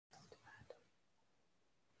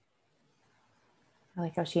I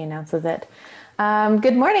like how she announces it.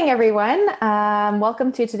 Good morning, everyone.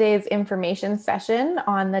 Welcome to today's information session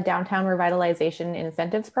on the Downtown Revitalization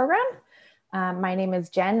Incentives Program. My name is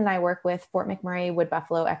Jen and I work with Fort McMurray Wood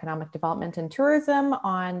Buffalo Economic Development and Tourism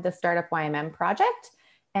on the Startup YMM project.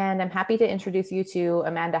 And I'm happy to introduce you to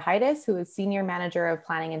Amanda Heides, who is Senior Manager of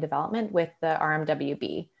Planning and Development with the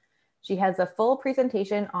RMWB. She has a full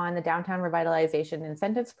presentation on the Downtown Revitalization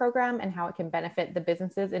Incentives Program and how it can benefit the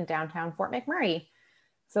businesses in downtown Fort McMurray.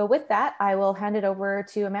 So with that, I will hand it over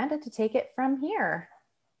to Amanda to take it from here.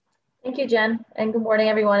 Thank you, Jen, and good morning,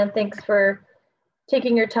 everyone, and thanks for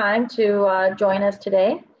taking your time to join us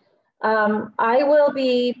today. I will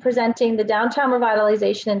be presenting the Downtown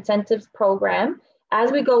Revitalization Incentives Program.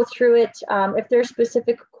 As we go through it, if there's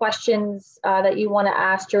specific questions that you want to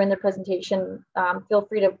ask during the presentation, feel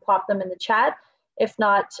free to pop them in the chat. If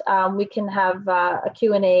not, we can have a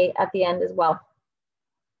Q&A at the end as well.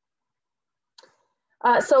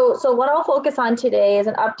 So what I'll focus on today is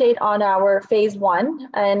an update on our phase 1,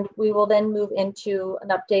 and we will then move into an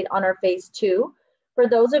update on our phase 2. For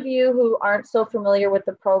those of you who aren't so familiar with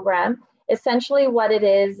the program, essentially what it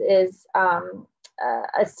is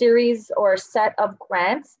a series or a set of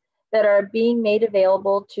grants that are being made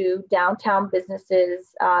available to downtown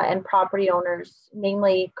businesses and property owners,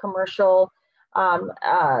 mainly commercial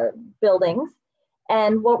buildings.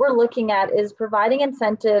 And what we're looking at is providing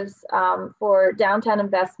incentives for downtown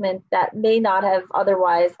investment that may not have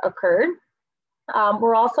otherwise occurred.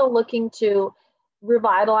 We're also looking to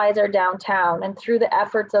revitalize our downtown, and through the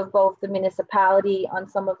efforts of both the municipality on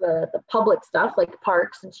some of the public stuff like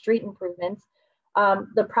parks and street improvements,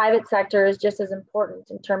 the private sector is just as important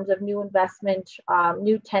in terms of new investment,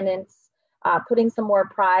 new tenants, putting some more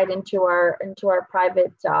pride into our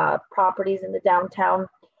private properties in the downtown,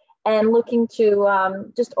 and looking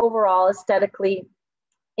to just overall aesthetically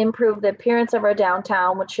improve the appearance of our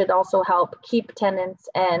downtown, which should also help keep tenants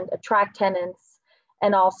and attract tenants,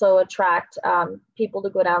 and also attract people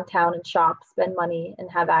to go downtown and shop, spend money,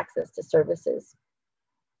 and have access to services.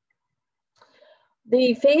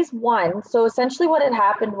 The phase 1, so essentially what had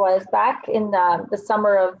happened was back in the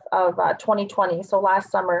summer of 2020, so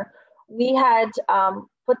last summer, we had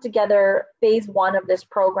put together phase 1 of this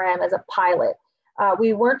program as a pilot.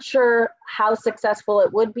 We weren't sure how successful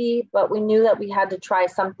it would be, but we knew that we had to try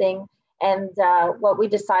something. And what we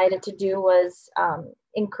decided to do was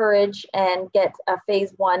encourage and get a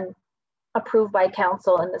phase 1 approved by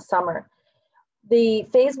council in the summer. The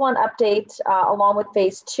phase 1 update, along with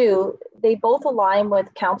phase 2, they both align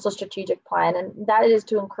with council strategic plan, and that is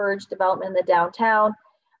to encourage development in the downtown,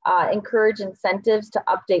 encourage incentives to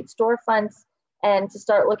update storefronts, and to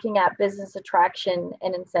start looking at business attraction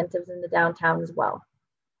and incentives in the downtown as well.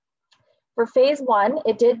 For phase 1,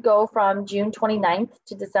 it did go from June 29th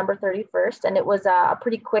to December 31st, and it was a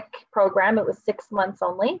pretty quick program. It was 6 months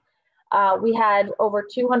only. We had over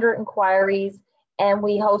 200 inquiries, and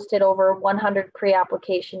we hosted over 100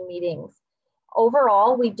 pre-application meetings.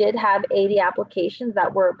 Overall, we did have 80 applications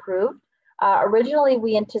that were approved. Originally,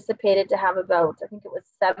 we anticipated to have about, I think it was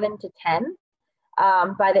 7 to 10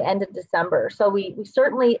 by the end of December. So we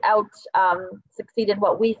certainly succeeded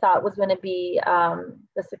what we thought was going to be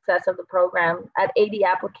the success of the program. At 80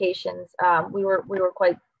 applications, we were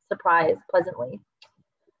quite surprised pleasantly.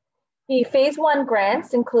 The phase 1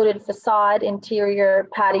 grants included facade, interior,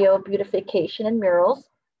 patio, beautification, and murals,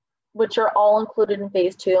 which are all included in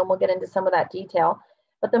phase 2, and we'll get into some of that detail.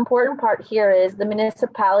 But the important part here is the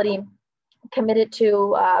municipality committed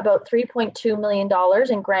to about $3.2 million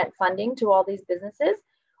in grant funding to all these businesses,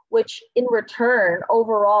 which in return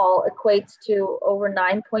overall equates to over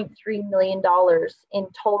 $9.3 million in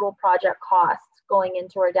total project costs going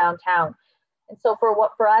into our downtown. And so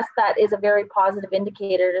for us, that is a very positive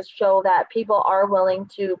indicator to show that people are willing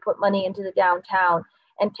to put money into the downtown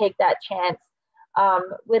and take that chance.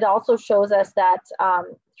 It also shows us that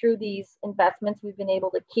through these investments, we've been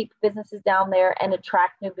able to keep businesses down there and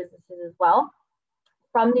attract new businesses as well.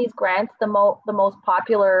 From these grants, the most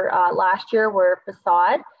popular last year were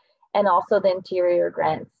facade and also the interior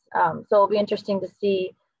grants. So it'll be interesting to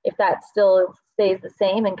see if that still stays the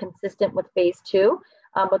same and consistent with phase 2.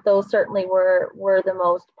 But those certainly were the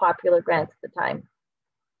most popular grants at the time.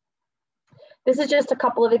 This is just a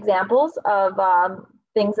couple of examples of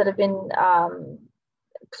things that have been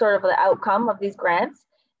sort of the outcome of these grants.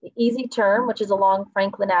 The Easy Term, which is along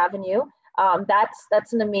Franklin Avenue,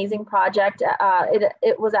 that's an amazing project.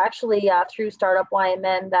 It was actually through Startup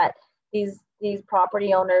YMN that these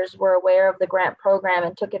property owners were aware of the grant program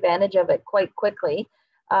and took advantage of it quite quickly.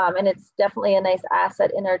 And it's definitely a nice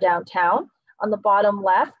asset in our downtown. On the bottom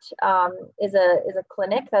left is a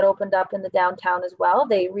clinic that opened up in the downtown as well.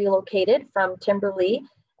 They relocated from Timberlea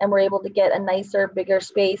and were able to get a nicer, bigger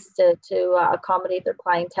space to accommodate their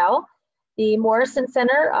clientele. The Morrison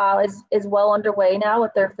Center is well underway now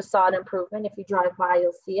with their facade improvement. If you drive by,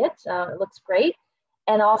 you'll see it. It looks great.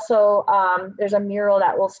 And also, there's a mural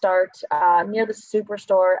that will start near the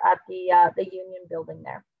Superstore at the Union Building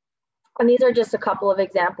there. And these are just a couple of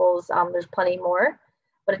examples. There's plenty more,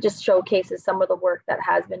 but it just showcases some of the work that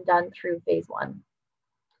has been done through phase one.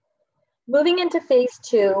 Moving into phase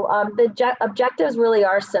two, the objectives really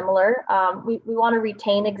are similar. We want to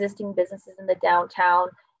retain existing businesses in the downtown,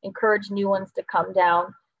 encourage new ones to come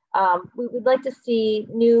down. We'd like to see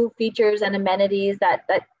new features and amenities that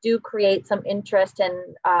do create some interest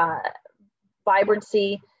and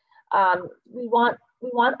vibrancy. We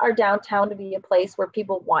want our downtown to be a place where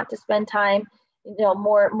people want to spend time,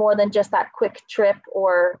 more than just that quick trip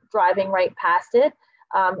or driving right past it.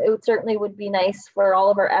 It certainly would be nice for all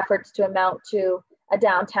of our efforts to amount to a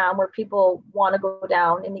downtown where people want to go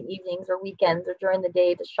down in the evenings or weekends or during the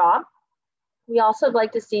day to shop. We also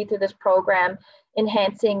like to see through this program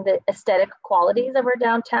enhancing the aesthetic qualities of our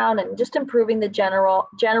downtown and just improving the general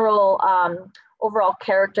overall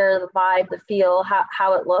character, the vibe, the feel,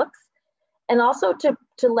 how it looks. And also to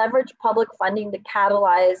leverage public funding to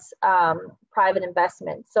catalyze private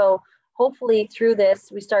investment. So hopefully through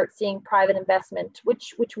this, we start seeing private investment,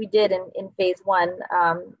 which we did in phase one,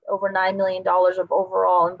 over $9 million of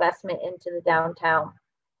overall investment into the downtown.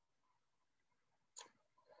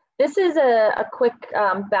 This is a quick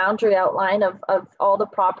boundary outline of all the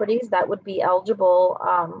properties that would be eligible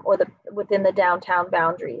within the downtown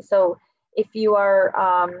boundary. So if you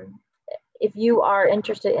are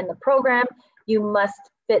interested in the program, you must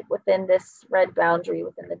fit within this red boundary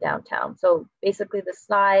within the downtown. So basically the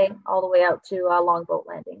SNI all the way out to Longboat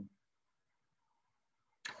Landing.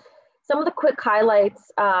 Some of the quick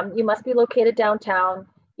highlights, you must be located downtown.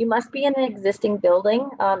 You must be in an existing building.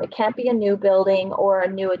 It can't be a new building or a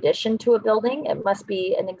new addition to a building. It must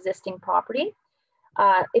be an existing property.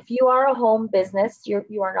 If you are a home business,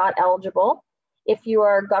 you are not eligible. If you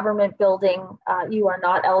are a government building, you are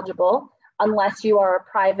not eligible unless you are a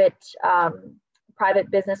private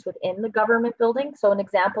business within the government building. So an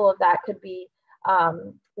example of that could be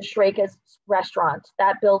the Shreka's restaurant.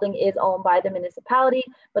 That building is owned by the municipality,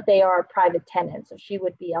 but they are a private tenant, so she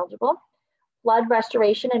would be eligible. Flood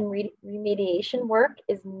restoration and remediation work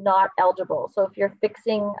is not eligible. So if you're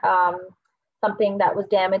fixing something that was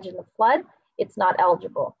damaged in the flood, it's not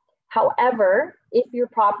eligible. However, if your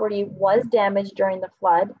property was damaged during the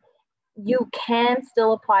flood, you can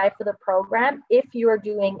still apply for the program if you are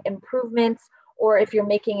doing improvements or if you're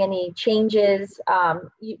making any changes.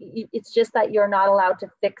 It's just that you're not allowed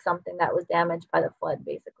to fix something that was damaged by the flood,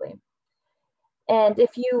 basically. And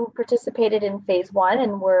if you participated in phase one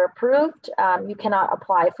and were approved, you cannot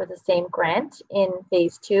apply for the same grant in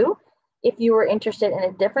phase two. If you were interested in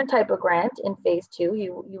a different type of grant in phase two,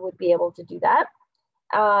 you would be able to do that.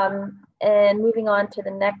 And moving on to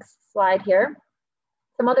the next slide here.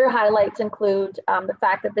 Some other highlights include the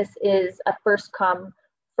fact that this is a first come,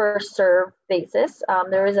 first serve basis.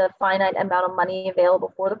 There is a finite amount of money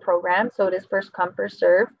available for the program, so it is first come, first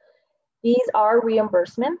serve. These are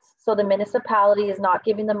reimbursements, so the municipality is not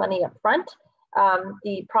giving the money up front.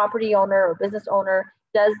 The property owner or business owner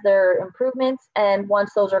does their improvements, and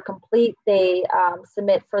once those are complete, they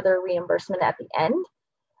submit for their reimbursement at the end.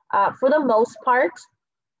 For the most part,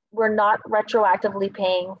 we're not retroactively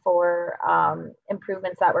paying for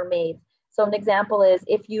improvements that were made. So an example is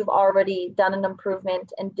if you've already done an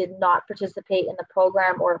improvement and did not participate in the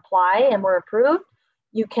program or apply and were approved,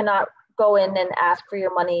 you cannot go in and ask for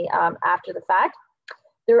your money after the fact.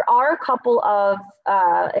 There are a couple of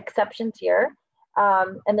exceptions here,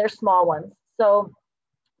 and they're small ones. So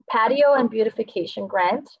patio and beautification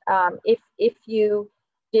grant, if you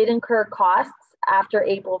did incur costs after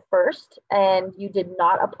April 1st and you did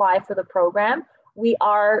not apply for the program, we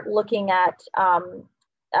are looking at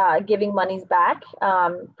giving monies back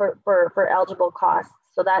for eligible costs.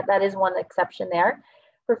 So that is one exception there.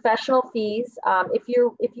 Professional fees, if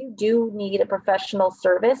you do need a professional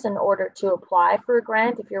service in order to apply for a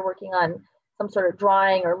grant, if you're working on some sort of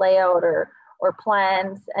drawing or layout or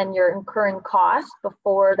plans and you're incurring costs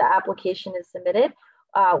before the application is submitted,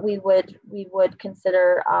 we would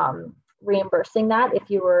consider reimbursing that if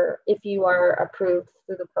you are approved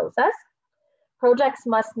through the process. Projects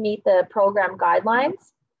must meet the program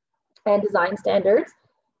guidelines and design standards.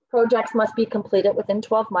 Projects must be completed within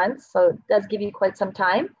 12 months, so it does give you quite some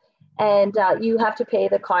time. And you have to pay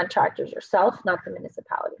the contractors yourself, not the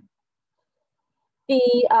municipality.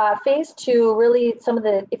 The phase two, really some of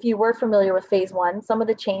the, if you were familiar with phase one, some of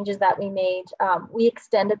the changes that we made, we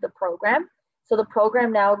extended the program. So the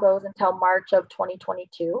program now goes until March of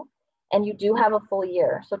 2022, and you do have a full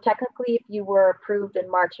year. So technically, if you were approved in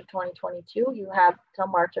March of 2022, you have till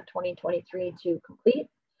March of 2023 to complete.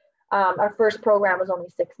 Our first program was only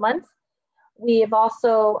 6 months. We have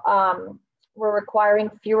also, we're requiring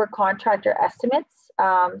fewer contractor estimates.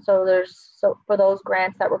 So for those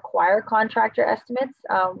grants that require contractor estimates,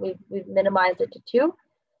 we've minimized it to 2.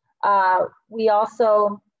 We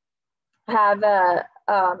also have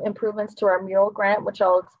improvements to our mural grant, which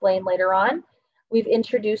I'll explain later on. We've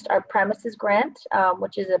introduced our premises grant,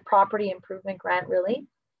 which is a property improvement grant, really.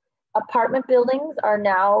 Apartment buildings are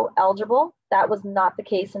now eligible. That was not the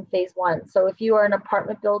case in phase one. So if you are an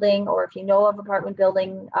apartment building, or if you know of apartment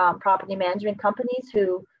building property management companies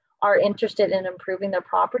who are interested in improving their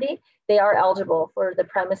property, they are eligible for the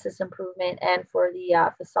premises improvement and for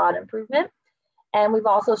the facade improvement. And we've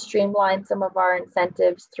also streamlined some of our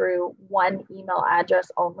incentives through one email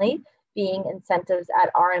address only, being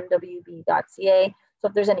incentives@rmwb.ca. So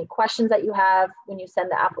if there's any questions that you have when you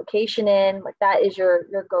send the application in, like that is your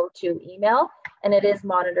go-to email, and it is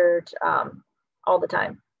monitored all the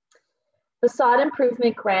time. Facade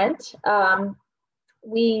improvement grant.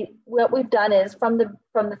 What we've done is from the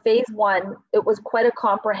phase one, it was quite a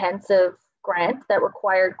comprehensive grant that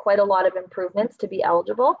required quite a lot of improvements to be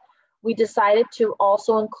eligible. We decided to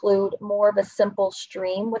also include more of a simple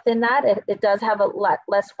stream within that. It does have a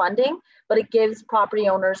less funding, but it gives property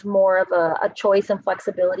owners more of a choice and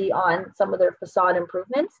flexibility on some of their facade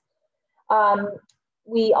improvements.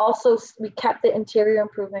 We kept the interior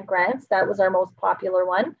improvement grants. That was our most popular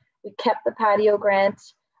one. We kept the patio grant.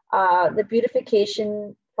 The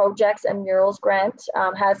beautification projects and murals grant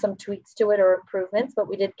has some tweaks to it or improvements, but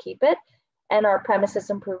we did keep it. And our premises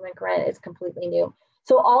improvement grant is completely new.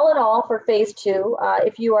 So all in all, for phase two,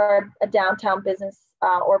 if you are a downtown business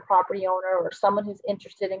or property owner or someone who's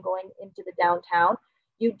interested in going into the downtown,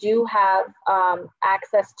 you do have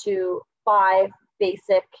access to 5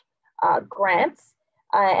 basic grants.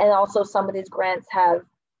 And also some of these grants have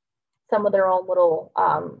some of their own little,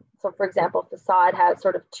 so for example, facade has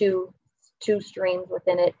sort of two streams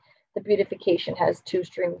within it. The beautification has 2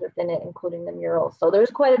 streams within it, including the murals. So there's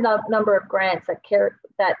quite a number of grants that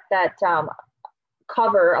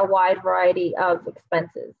cover a wide variety of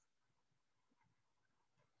expenses.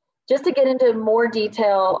 Just to get into more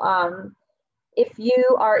detail, if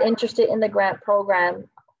you are interested in the grant program,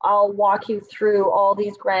 I'll walk you through all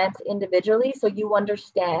these grants individually so you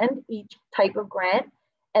understand each type of grant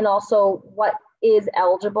and also what is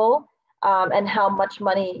eligible and how much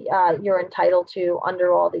money you're entitled to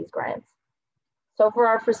under all these grants. So for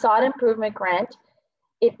our facade improvement grant,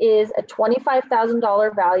 it is a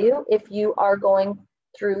 $25,000 value if you are going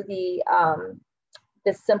through the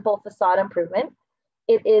simple facade improvement.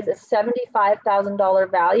 It is a $75,000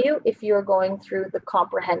 value if you're going through the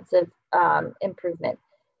comprehensive improvement.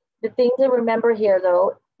 The thing to remember here,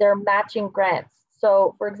 though, they're matching grants.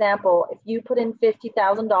 So, for example, if you put in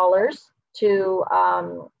 $50,000 to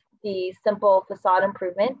the simple facade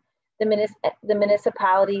improvement, the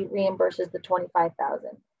municipality reimburses the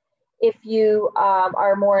 $25,000. If you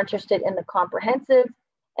are more interested in the comprehensive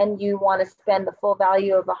and you want to spend the full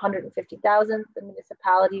value of $150,000, the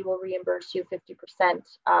municipality will reimburse you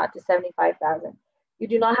 50% to $75,000. You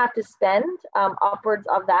do not have to spend upwards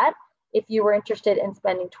of that. If you were interested in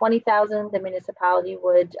spending $20,000, the municipality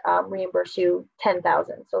would reimburse you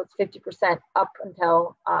 $10,000. So it's 50% up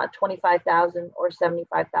until $25,000 or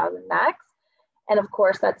 $75,000 max. And of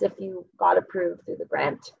course, that's if you got approved through the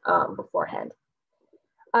grant beforehand.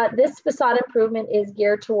 This facade improvement is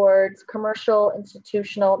geared towards commercial,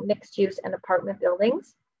 institutional, mixed use, and apartment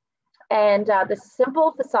buildings. And the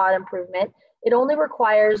simple facade improvement, it only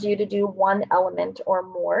requires you to do 1 element or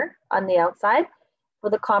more on the outside. For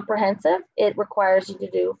the comprehensive, it requires you to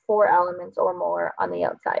do 4 elements or more on the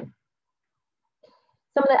outside.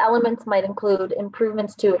 Some of the elements might include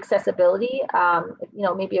improvements to accessibility,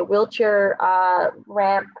 maybe a wheelchair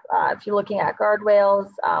ramp, if you're looking at guardrails,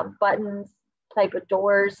 buttons, type of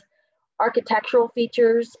doors, architectural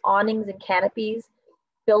features, awnings and canopies,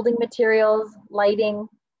 building materials, lighting,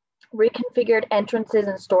 reconfigured entrances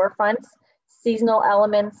and storefronts, seasonal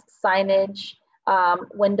elements, signage,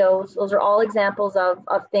 windows. Those are all examples of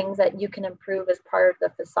things that you can improve as part of the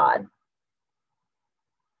facade.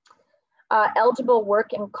 Eligible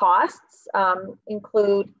work and costs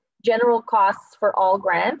include general costs for all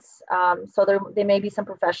grants. So there may be some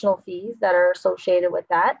professional fees that are associated with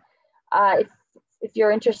that. If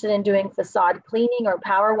you're interested in doing facade cleaning or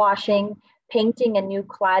power washing, painting and new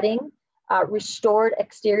cladding, restored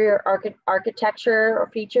exterior architecture or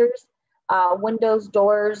features, windows,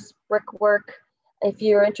 doors, brickwork. If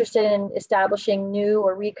you're interested in establishing new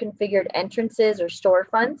or reconfigured entrances or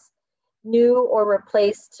storefronts, new or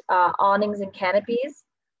replaced awnings and canopies,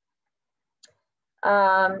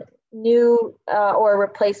 new or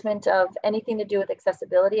replacement of anything to do with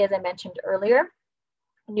accessibility, as I mentioned earlier,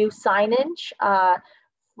 new signage,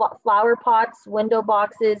 flower pots, window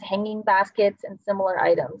boxes, hanging baskets, and similar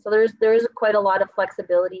items. So there's quite a lot of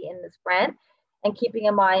flexibility in this grant. And keeping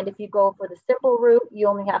in mind, if you go for the simple route, you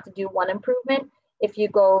only have to do one improvement. If you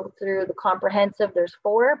go through the comprehensive, there's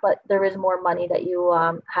 4, but there is more money that you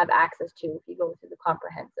have access to if you go through the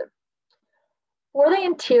comprehensive. For the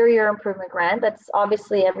interior improvement grant, that's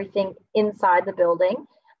obviously everything inside the building.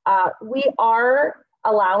 We are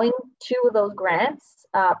allowing 2 of those grants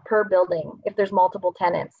per building if there's multiple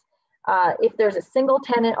tenants. If there's a single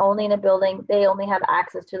tenant only in a building, they only have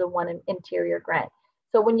access to the one interior grant.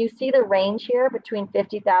 So when you see the range here between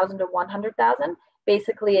 50,000 to 100,000,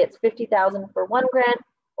 basically it's 50,000 for one grant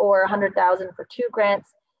or 100,000 for 2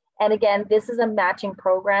 grants. And again, this is a matching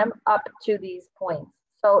program up to these points.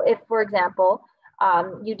 So if, for example,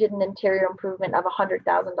 you did an interior improvement of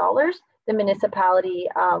 $100,000, the municipality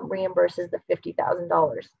reimburses the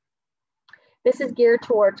 $50,000. This is geared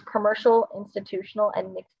towards commercial, institutional,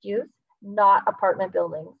 and mixed use, not apartment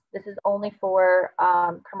buildings. This is only for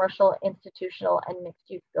commercial, institutional, and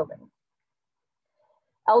mixed use buildings.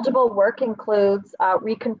 Eligible work includes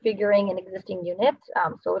reconfiguring an existing unit.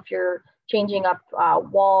 So if you're changing up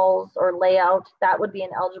walls or layout, that would be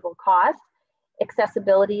an eligible cost.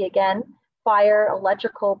 Accessibility, again, fire,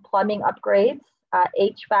 electrical, plumbing upgrades,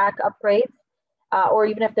 HVAC upgrades, or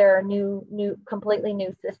even if there are completely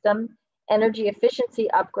new system, energy efficiency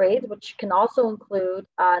upgrades, which can also include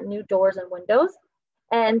new doors and windows,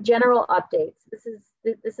 and general updates. This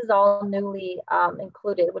is all newly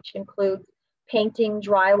included, which includes painting,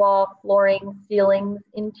 drywall, flooring, ceilings,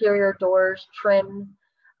 interior doors, trim,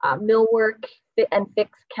 millwork, and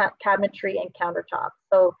fixed cabinetry and countertops.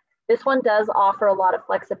 So this one does offer a lot of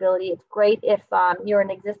flexibility. It's great if you're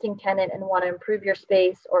an existing tenant and want to improve your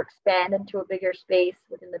space or expand into a bigger space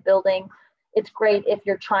within the building. It's great if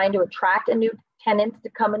you're trying to attract a new tenant to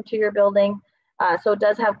come into your building. So it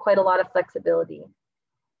does have quite a lot of flexibility.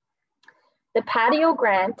 The patio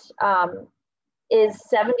grant is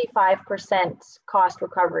 75% cost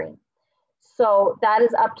recovery. So that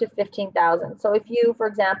is up to $15,000. So if you, for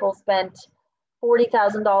example, spent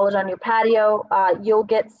 $40,000 on your patio, you'll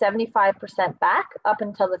get 75% back up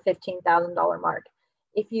until the $15,000 mark.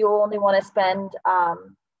 If you only want to spend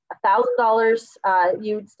 $1,000,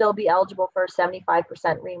 you'd still be eligible for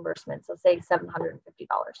 75% reimbursement, so say $750.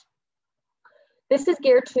 This is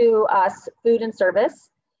geared to food and service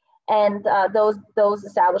and those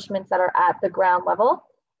establishments that are at the ground level.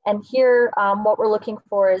 And here, what we're looking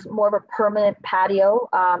for is more of a permanent patio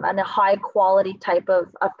and a high quality type of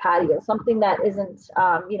patio, something that isn't,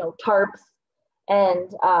 tarps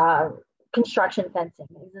and construction fencing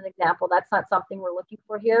is an example. That's not something we're looking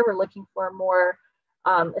for here. We're looking for more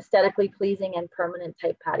aesthetically pleasing and permanent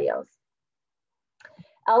type patios.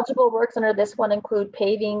 Eligible works under this one include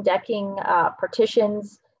paving, decking,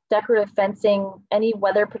 partitions, decorative fencing, any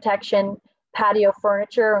weather protection, patio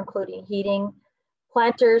furniture, including heating,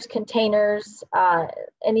 planters, containers,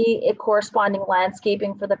 any corresponding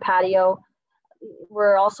landscaping for the patio.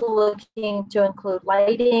 We're also looking to include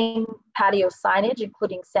lighting, patio signage,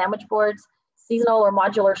 including sandwich boards, seasonal or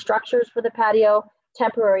modular structures for the patio,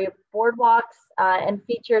 temporary boardwalks, and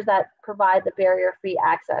features that provide the barrier-free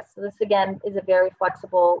access. So this, again, is a very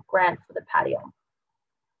flexible grant for the patio.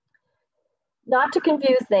 Not to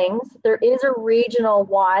confuse things, there is a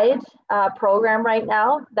regional-wide program right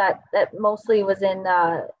now that mostly was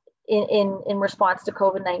in response to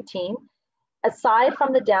COVID-19. Aside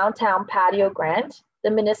from the downtown patio grant,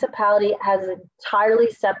 the municipality has an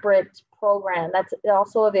entirely separate program that's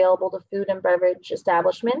also available to food and beverage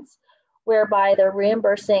establishments, whereby they're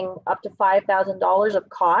reimbursing up to $5,000 of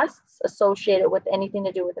costs associated with anything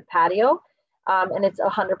to do with the patio, and it's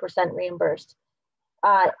 100% reimbursed.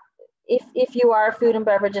 If you are a food and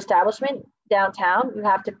beverage establishment downtown, you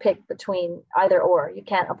have to pick between either or. You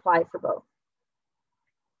can't apply for both.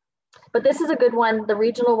 But this is a good one. The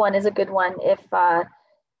regional one is a good one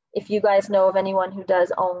if you guys know of anyone who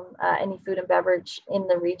does own any food and beverage in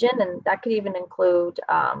the region, and that could even include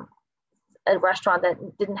a restaurant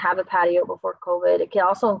that didn't have a patio before COVID. It can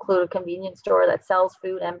also include a convenience store that sells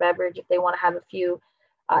food and beverage if they want to have a few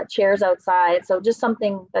chairs outside. So just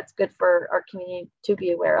something that's good for our community to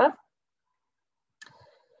be aware of.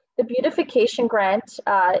 The beautification grant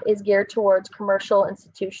is geared towards commercial,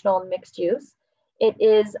 institutional, and mixed use. It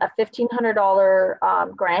is a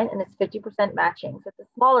 $1,500 grant, and it's 50% matching. So it's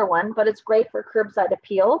a smaller one, but it's great for curbside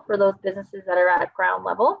appeal for those businesses that are at ground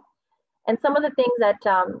level. And some of the things that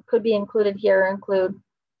could be included here include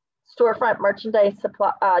storefront merchandise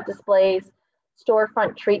displays,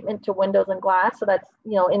 storefront treatment to windows and glass, so that's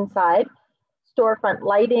inside, storefront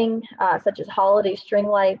lighting such as holiday string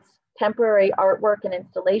lights, temporary artwork and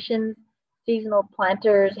installations, seasonal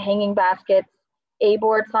planters, hanging baskets,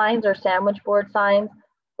 A-board signs or sandwich board signs,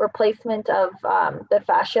 replacement of the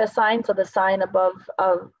fascia sign, so the sign above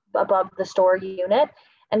the store unit,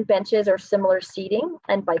 and benches or similar seating,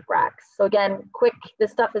 and bike racks. So again,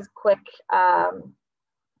 this stuff is quick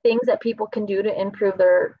things that people can do to improve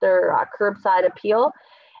their curbside appeal.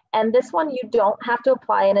 And this one, you don't have to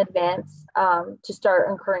apply in advance to start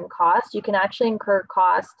incurring costs. You can actually incur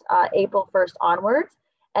costs April 1st onwards,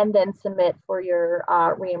 and then submit for your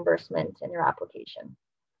reimbursement in your application.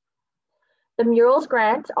 The murals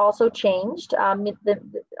grant also changed.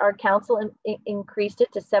 Our council increased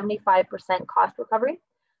it to 75% cost recovery.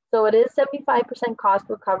 So it is 75% cost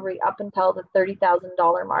recovery up until the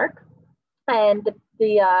 $30,000 mark. And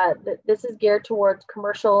this is geared towards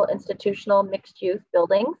commercial, institutional, mixed use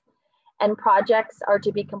buildings, and projects are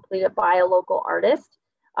to be completed by a local artist.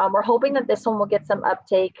 We're hoping that this one will get some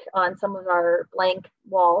uptake on some of our blank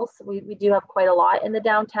walls. We do have quite a lot in the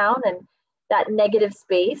downtown, and that negative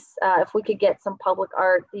space, if we could get some public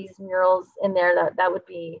art, these murals in there, that would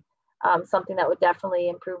be something that would definitely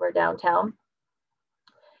improve our downtown.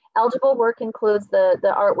 Eligible work includes the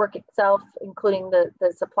artwork itself, including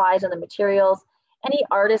the supplies and the materials, any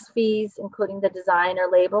artist fees, including the design or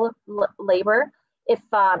labor. If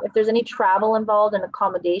there's any travel involved and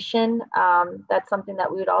accommodation, that's something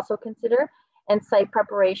that we would also consider. And site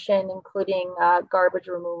preparation, including garbage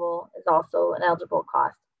removal, is also an eligible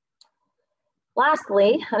cost.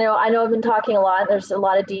 Lastly, I know I've been talking a lot, there's a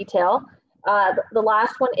lot of detail. The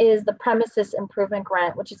last one is the premises improvement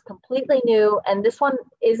grant, which is completely new. And this one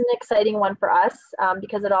is an exciting one for us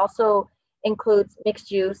because it also includes mixed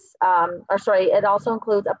use, it also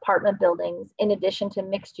includes apartment buildings in addition to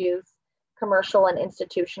mixed use, commercial and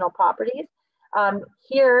institutional properties.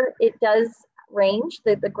 Here it does range,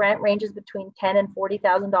 the grant ranges between $10,000 and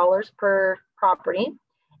 $40,000 per property.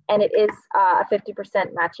 And it is a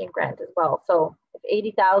 50% matching grant as well. So if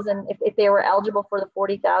 80,000, if they were eligible for the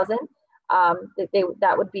 40,000,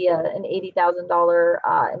 that would be an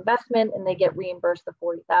 $80,000 investment, and they get reimbursed the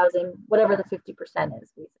 40,000, whatever the 50% is,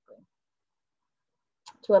 basically,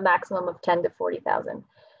 to a maximum of 10 to 40,000.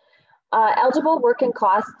 Eligible working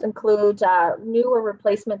costs include new or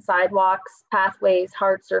replacement sidewalks, pathways,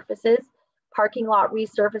 hard surfaces, parking lot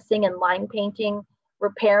resurfacing and line painting,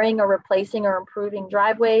 repairing or replacing or improving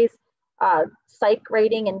driveways, site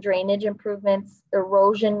grading and drainage improvements,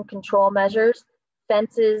 erosion control measures,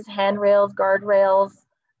 fences, handrails, guardrails,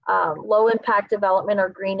 low impact development or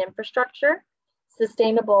green infrastructure,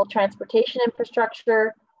 sustainable transportation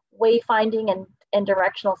infrastructure, wayfinding and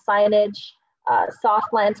directional signage,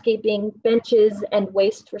 soft landscaping, benches and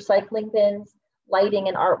waste recycling bins, lighting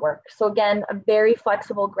and artwork. So again, a very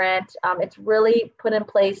flexible grant. It's really put in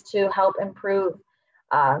place to help improve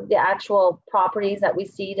the actual properties that we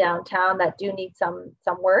see downtown that do need some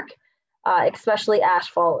work, especially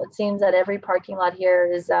asphalt. It seems that every parking lot here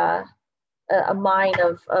is a mine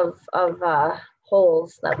of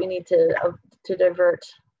holes that we need to divert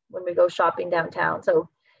when we go shopping downtown. So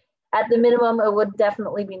at the minimum, it would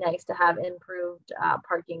definitely be nice to have improved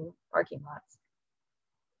parking lots.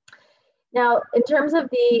 Now, in terms of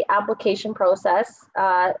the application process,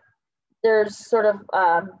 there's sort of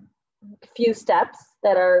a few steps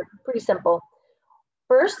that are pretty simple.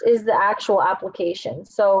 First is the actual application.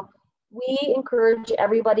 So we encourage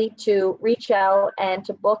everybody to reach out and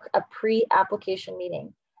to book a pre-application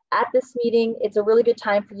meeting. At this meeting, it's a really good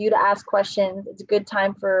time for you to ask questions. It's a good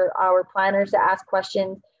time for our planners to ask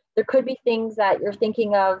questions. There could be things that you're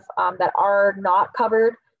thinking of that are not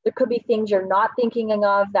covered. There could be things you're not thinking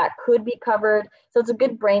of that could be covered. So it's a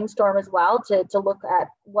good brainstorm as well to look at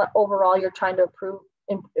what overall you're trying to improve,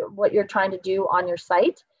 what you're trying to do on your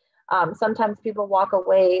site. Sometimes people walk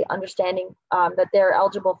away understanding that they're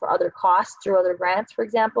eligible for other costs through other grants, for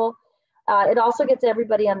example. It also gets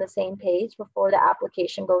everybody on the same page before the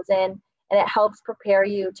application goes in, and it helps prepare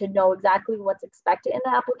you to know exactly what's expected in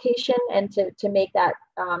the application and to make that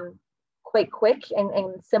quite quick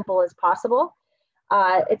and simple as possible.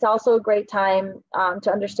 It's also a great time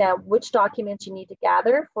to understand which documents you need to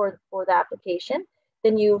gather for the application.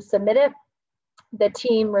 Then you submit it, the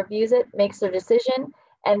team reviews it, makes their decision,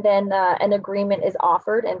 and then an agreement is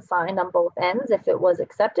offered and signed on both ends if it was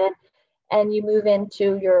accepted, and you move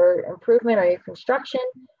into your improvement or your construction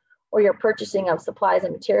or your purchasing of supplies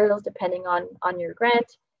and materials depending on your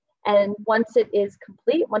grant. And once it is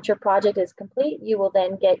complete, once your project is complete, you will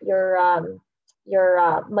then get your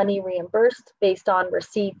money reimbursed based on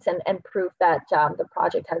receipts and proof that the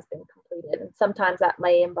project has been completed. And sometimes that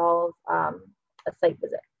may involve a site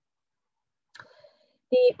visit.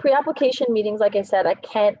 The pre-application meetings, like I said, I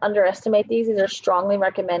can't underestimate these. These are strongly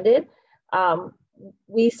recommended.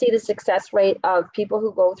 We see the success rate of people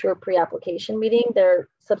who go through a pre-application meeting. They're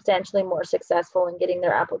substantially more successful in getting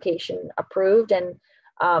their application approved, and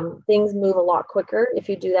things move a lot quicker if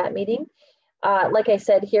you do that meeting. Like I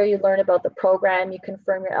said, here you learn about the program, you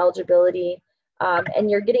confirm your eligibility,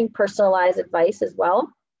 and you're getting personalized advice as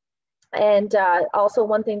well. And also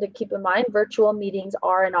one thing to keep in mind, virtual meetings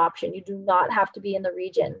are an option. You do not have to be in the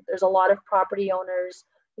region. There's a lot of property owners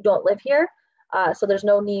who don't live here, so there's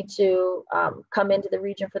no need to come into the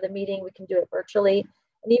region for the meeting. We can do it virtually.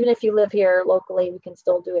 And even if you live here locally, we can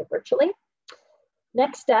still do it virtually.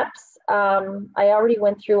 Next steps, I already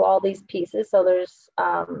went through all these pieces. So there's,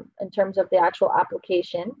 in terms of the actual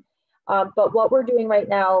application, but what we're doing right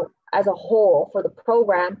now as a whole for the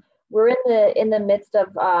program, we're in the midst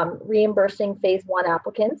of reimbursing phase 1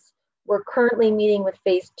 applicants. We're currently meeting with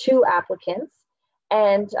phase 2 applicants,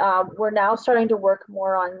 and we're now starting to work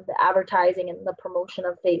more on the advertising and the promotion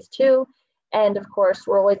of phase 2. And of course,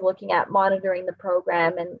 we're always looking at monitoring the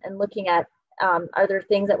program and looking at, are there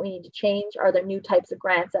things that we need to change? Are there new types of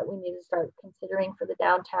grants that we need to start considering for the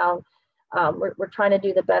downtown? We're trying to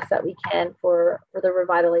do the best that we can for the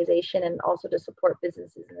revitalization and also to support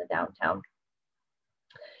businesses in the downtown.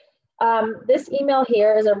 This email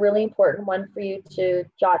here is a really important one for you to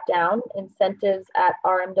jot down,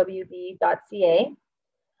 incentives@rmwb.ca.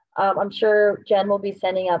 I'm sure Jen will be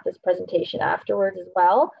sending out this presentation afterwards as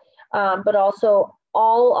well, but also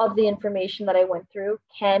all of the information that I went through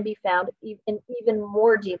can be found in even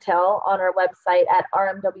more detail on our website at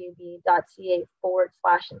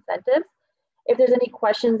rmwb.ca/incentives. If there's any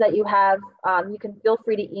questions that you have, you can feel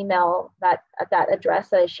free to email that at that address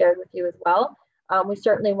that I shared with you as well. We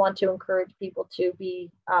certainly want to encourage people to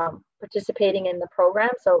be participating in the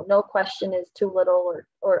program. So no question is too little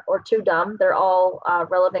or too dumb. They're all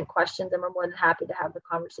relevant questions, and we're more than happy to have the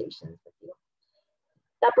conversations with you.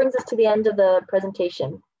 That brings us to the end of the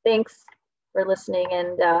presentation. Thanks for listening,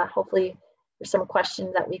 and hopefully there's some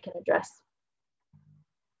questions that we can address.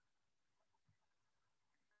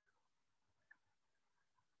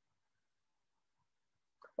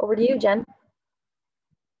 Over to you, Jen.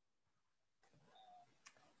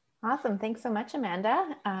 Awesome. Thanks so much,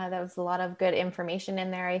 Amanda. That was a lot of good information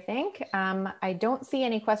in there, I think. I don't see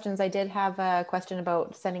any questions. I did have a question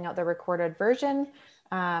about sending out the recorded version.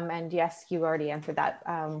 And yes, you already answered that.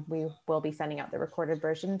 We will be sending out the recorded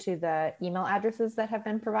version to the email addresses that have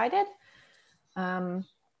been provided. I'm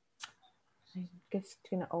just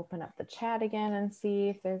going to open up the chat again and see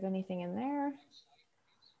if there's anything in there.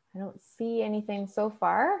 I don't see anything so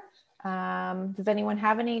far. Does anyone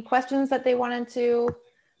have any questions that they wanted to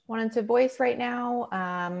voice right now?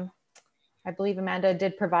 I believe Amanda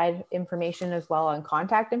did provide information as well on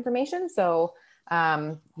contact information. So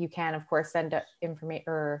you can, of course, send information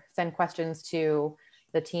or send questions to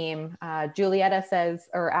the team. Julietta says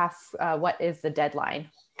or asks, what is the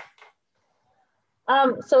deadline?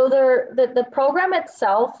 So the program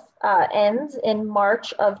itself ends in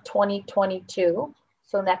March of 2022.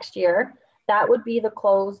 So next year, that would be the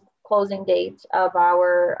closing date of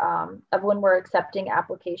our of when we're accepting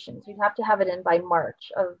applications. You'd have to have it in by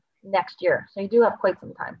March of next year. So you do have quite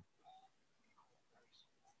some time.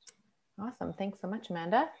 Awesome. Thanks so much,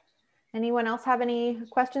 Amanda. Anyone else have any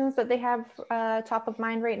questions that they have top of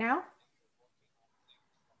mind right now?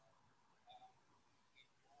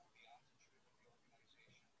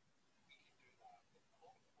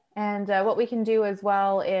 And what we can do as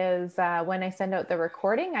well is when I send out the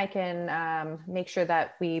recording, I can make sure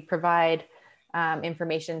that we provide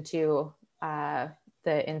information to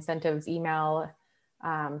the incentives email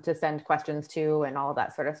to send questions to and all of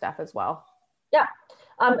that sort of stuff as well. Yeah.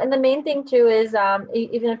 And the main thing too is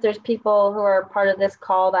even if there's people who are part of this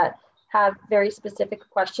call that have very specific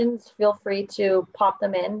questions, feel free to pop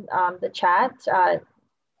them in the chat.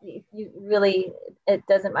 It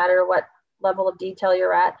doesn't matter what level of detail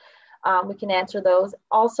you're at. We can answer those.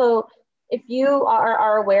 Also, if you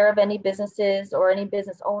are aware of any businesses or any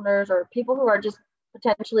business owners or people who are just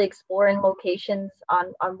potentially exploring locations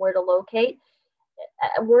on where to locate,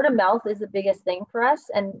 word of mouth is the biggest thing for us,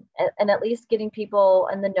 and at least getting people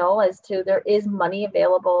in the know as to there is money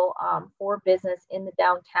available for business in the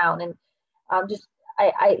downtown. And just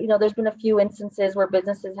there's been a few instances where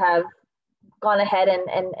businesses have gone ahead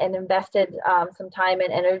and invested some time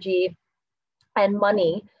and energy and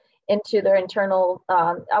money into their internal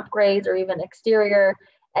upgrades or even exterior,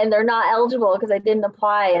 and they're not eligible because they didn't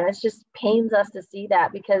apply. And it just pains us to see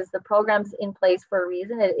that, because the program's in place for a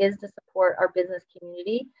reason. It is to support our business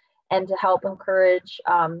community and to help encourage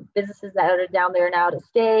businesses that are down there now to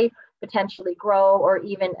stay, potentially grow, or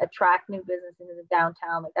even attract new business into the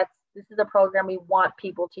downtown. Like this is a program we want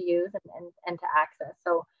people to use and to access.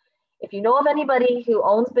 So if you know of anybody who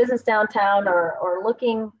owns business downtown or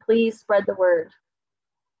looking, please spread the word.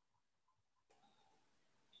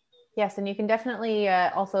 Yes, and you can definitely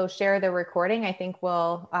also share the recording. I think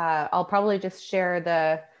I'll probably just share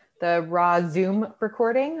the raw Zoom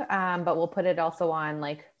recording, but we'll put it also on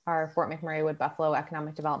like our Fort McMurray Wood Buffalo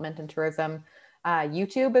Economic Development and Tourism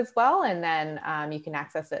YouTube as well. And then you can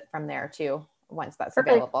access it from there too, once that's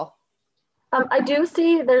available. I do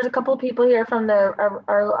see there's a couple of people here from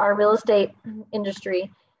our real estate industry.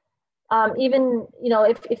 Even,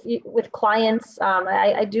 if you, with clients,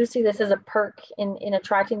 I do see this as a perk in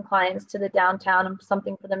attracting clients to the downtown, and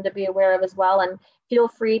something for them to be aware of as well. And feel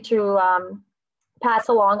free to pass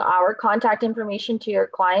along our contact information to your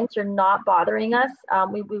clients. You're not bothering us.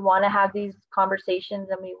 We want to have these conversations,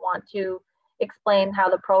 and we want to explain how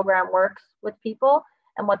the program works with people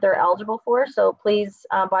and what they're eligible for. So please,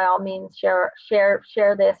 by all means, share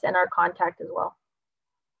this and our contact as well.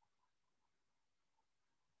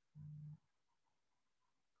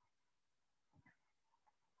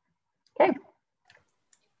 Okay.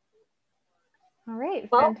 All right,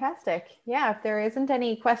 well, fantastic. Yeah, if there isn't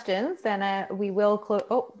any questions, then we will close.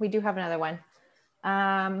 Oh, we do have another one.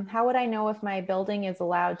 How would I know if my building is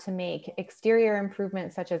allowed to make exterior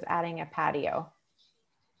improvements such as adding a patio?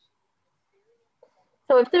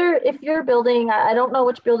 So if your building, I don't know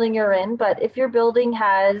which building you're in, but if your building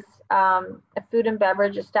has a food and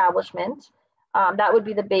beverage establishment, that would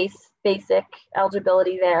be the basic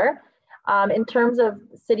eligibility there. In terms of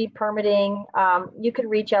city permitting, you could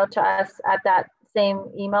reach out to us at that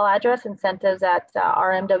same email address,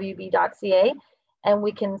 incentives@rmwb.ca, and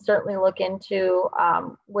we can certainly look into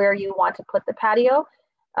where you want to put the patio.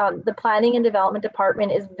 The planning and development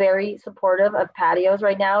department is very supportive of patios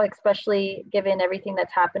right now, especially given everything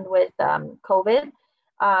that's happened with COVID.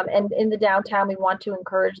 And in the downtown, we want to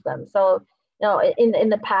encourage them. So, in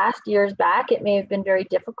the past years back, it may have been very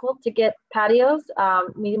difficult to get patios.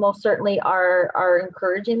 We most certainly are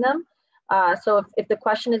encouraging them. So if the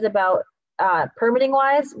question is about permitting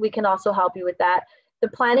wise, we can also help you with that. The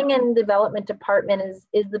planning and development department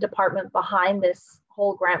is the department behind this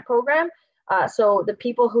whole grant program. So the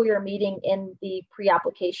people who you're meeting in the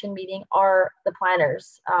pre-application meeting are the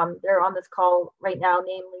planners. They're on this call right now,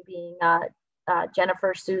 namely being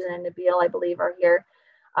Jennifer, Susan, and Nabil, I believe, are here.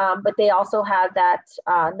 But they also have that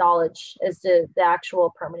knowledge as to the actual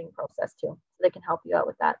permitting process too. So they can help you out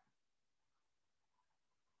with that.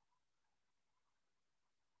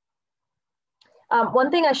 One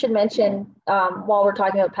thing I should mention while we're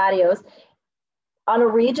talking about patios, on a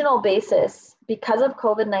regional basis, because of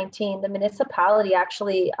COVID-19, the municipality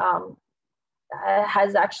actually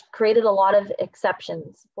has created a lot of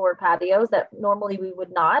exceptions for patios that normally we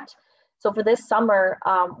would not. So for this summer,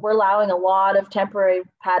 we're allowing a lot of temporary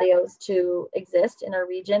patios to exist in our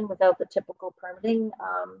region without the typical permitting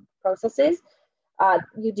processes.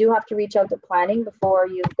 You do have to reach out to planning before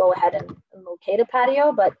you go ahead and locate a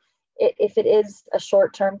patio, but if it is a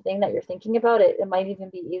short-term thing that you're thinking about, it might even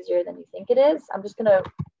be easier than you think it is. I'm just gonna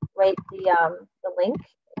write the link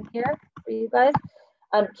in here for you guys.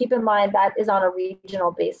 Keep in mind that is on a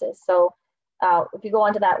regional basis. So if you go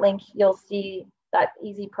onto that link, you'll see that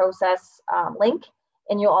easy process link,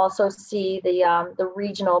 and you'll also see the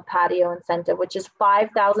regional patio incentive, which is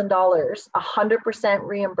 $5,000, 100%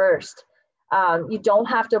 reimbursed. You don't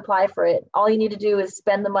have to apply for it. All you need to do is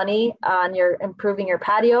spend the money on improving your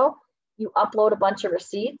patio. You upload a bunch of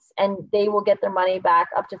receipts, and they will get their money back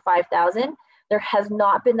up to $5,000. There has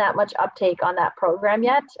not been that much uptake on that program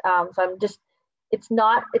yet. So it's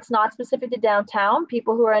not specific to downtown.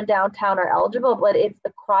 People who are in downtown are eligible, but it's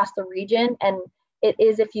across the region, and it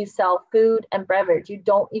is if you sell food and beverage. You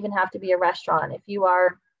don't even have to be a restaurant. If you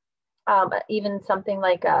are even something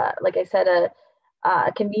like I said,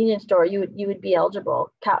 a convenience store, you would be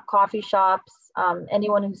eligible. Coffee shops,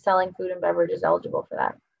 anyone who's selling food and beverage is eligible for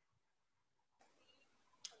that.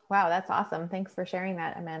 Wow, that's awesome. Thanks for sharing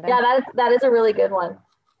that, Amanda. Yeah, that is a really good one.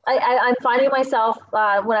 I'm finding myself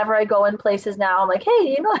whenever I go in places now, I'm like,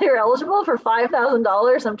 hey, you know, you're eligible for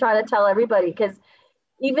 $5,000. I'm trying to tell everybody, because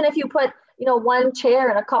even if you put, you know, one chair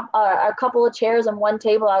and a couple of chairs and one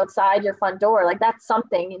table outside your front door, like that's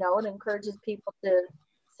something, you know, it encourages people to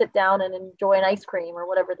sit down and enjoy an ice cream or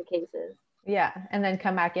whatever the case is. Yeah, and then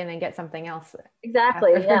come back in and get something else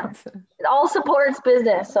Exactly. afterwards. Yeah. It all supports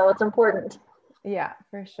business, so it's important. Yeah,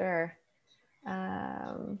 for sure.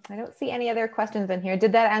 I don't see any other questions in here.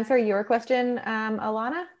 Did that answer your question,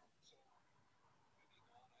 Alana?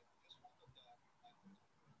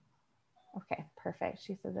 Okay, perfect.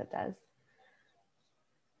 She says it does.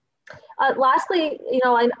 Lastly, you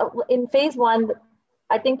know, in phase one,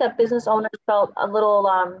 I think that business owners felt a little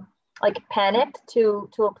like panicked to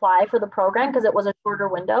apply for the program because it was a shorter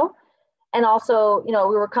window. And also, you know,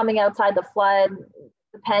 we were coming outside the flood.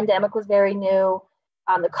 The pandemic was very new.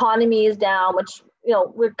 The economy is down, which, you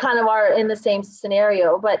know, we kind of are in the same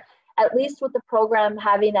scenario. But at least with the program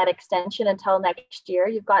having that extension until next year,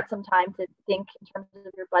 you've got some time to think in terms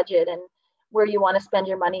of your budget and where you want to spend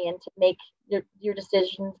your money and to make your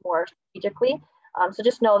decisions more strategically. So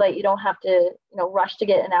just know that you don't have to, you know, rush to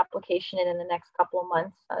get an application in the next couple of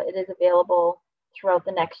months. It is available throughout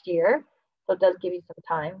the next year, so it does give you some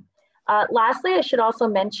time. Lastly, I should also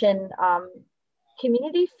mention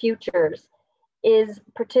Community Futures is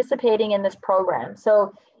participating in this program.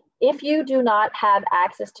 So if you do not have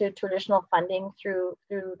access to traditional funding through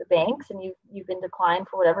the banks and you've been declined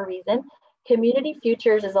for whatever reason, Community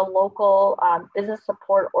Futures is a local business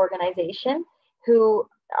support organization who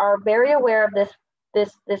are very aware of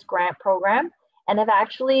this grant program and have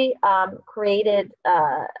actually created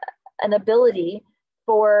an ability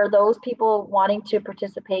for those people wanting to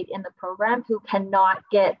participate in the program who cannot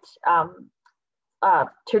get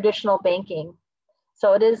traditional banking.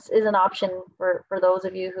 So it is an option for those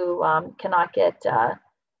of you who cannot get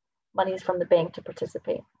monies from the bank to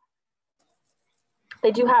participate. They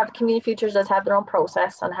do have, Community Futures does have their own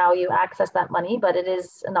process on how you access that money, but it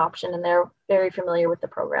is an option and they're very familiar with the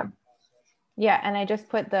program. Yeah, and I just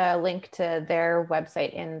put the link to their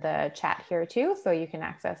website in the chat here too, so you can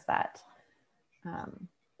access that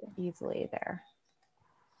easily there.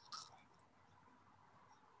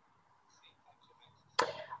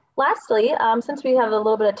 Lastly, since we have a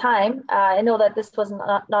little bit of time, I know that this was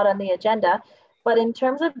not on the agenda, but in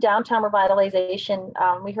terms of downtown revitalization,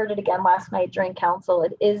 we heard it again last night during council.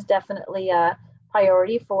 It is definitely a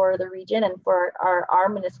priority for the region and for our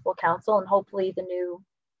municipal council, and hopefully the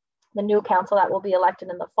new council that will be elected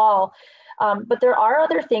in the fall. But there are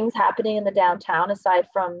other things happening in the downtown aside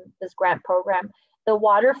from this grant program. The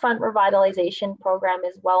waterfront revitalization program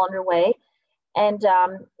is well underway, and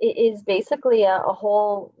it is basically a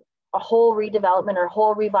whole redevelopment or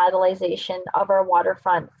whole revitalization of our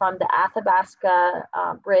waterfront from the Athabasca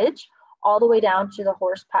Bridge all the way down to the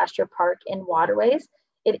Horse Pasture Park in Waterways.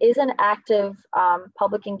 It is an active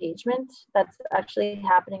public engagement that's actually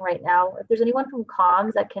happening right now. If there's anyone from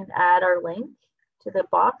comms that can add our link to the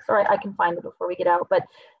box, or I can find it before we get out, but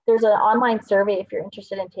there's an online survey if you're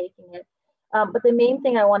interested in taking it. But the main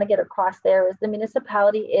thing I want to get across there is the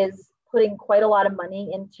municipality is putting quite a lot of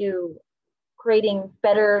money into creating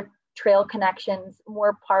better trail connections,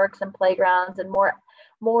 more parks and playgrounds, and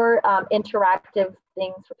more interactive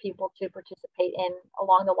things for people to participate in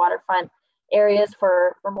along the waterfront, areas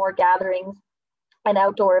for more gatherings and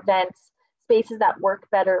outdoor events, spaces that work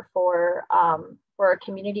better for our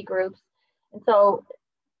community groups. And so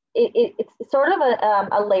it's sort of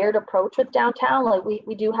a layered approach with downtown. Like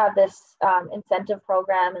we do have this incentive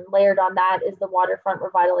program, and layered on that is the waterfront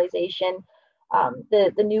revitalization.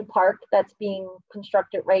 The new park that's being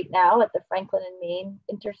constructed right now at the Franklin and Main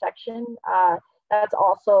intersection, that's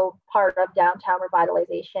also part of downtown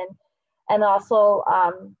revitalization. And also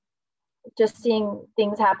just seeing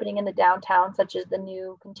things happening in the downtown, such as the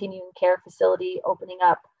new continuing care facility opening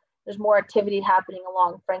up. There's more activity happening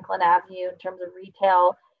along Franklin Avenue in terms of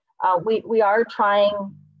retail. We are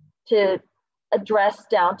trying to address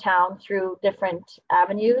downtown through different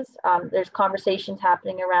avenues. There's conversations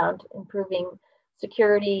happening around improving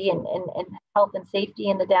security and health and safety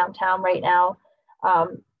in the downtown right now.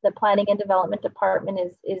 The Planning and Development Department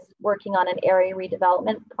is working on an area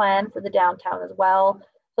redevelopment plan for the downtown as well.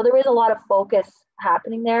 So there is a lot of focus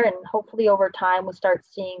happening there, and hopefully over time we'll start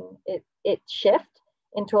seeing it shift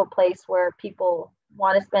into a place where people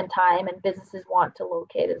want to spend time and businesses want to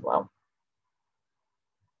locate as well.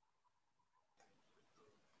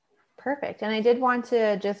 Perfect. And I did want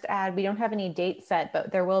to just add, we don't have any dates set,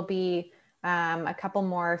 but there will be a couple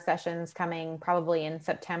more sessions coming. Probably in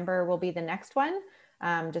September will be the next one.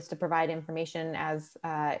 just to provide information as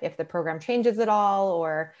if the program changes at all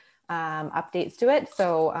or updates to it.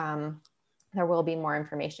 So there will be more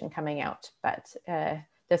information coming out, but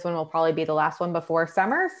this one will probably be the last one before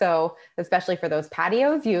summer. So especially for those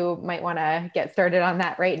patios, you might want to get started on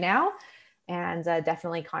that right now, and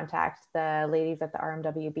definitely contact the ladies at the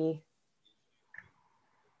RMWB.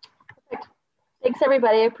 Perfect. Thanks,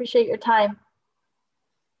 everybody. I appreciate your time.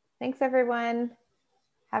 Thanks, everyone.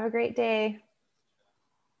 Have a great day.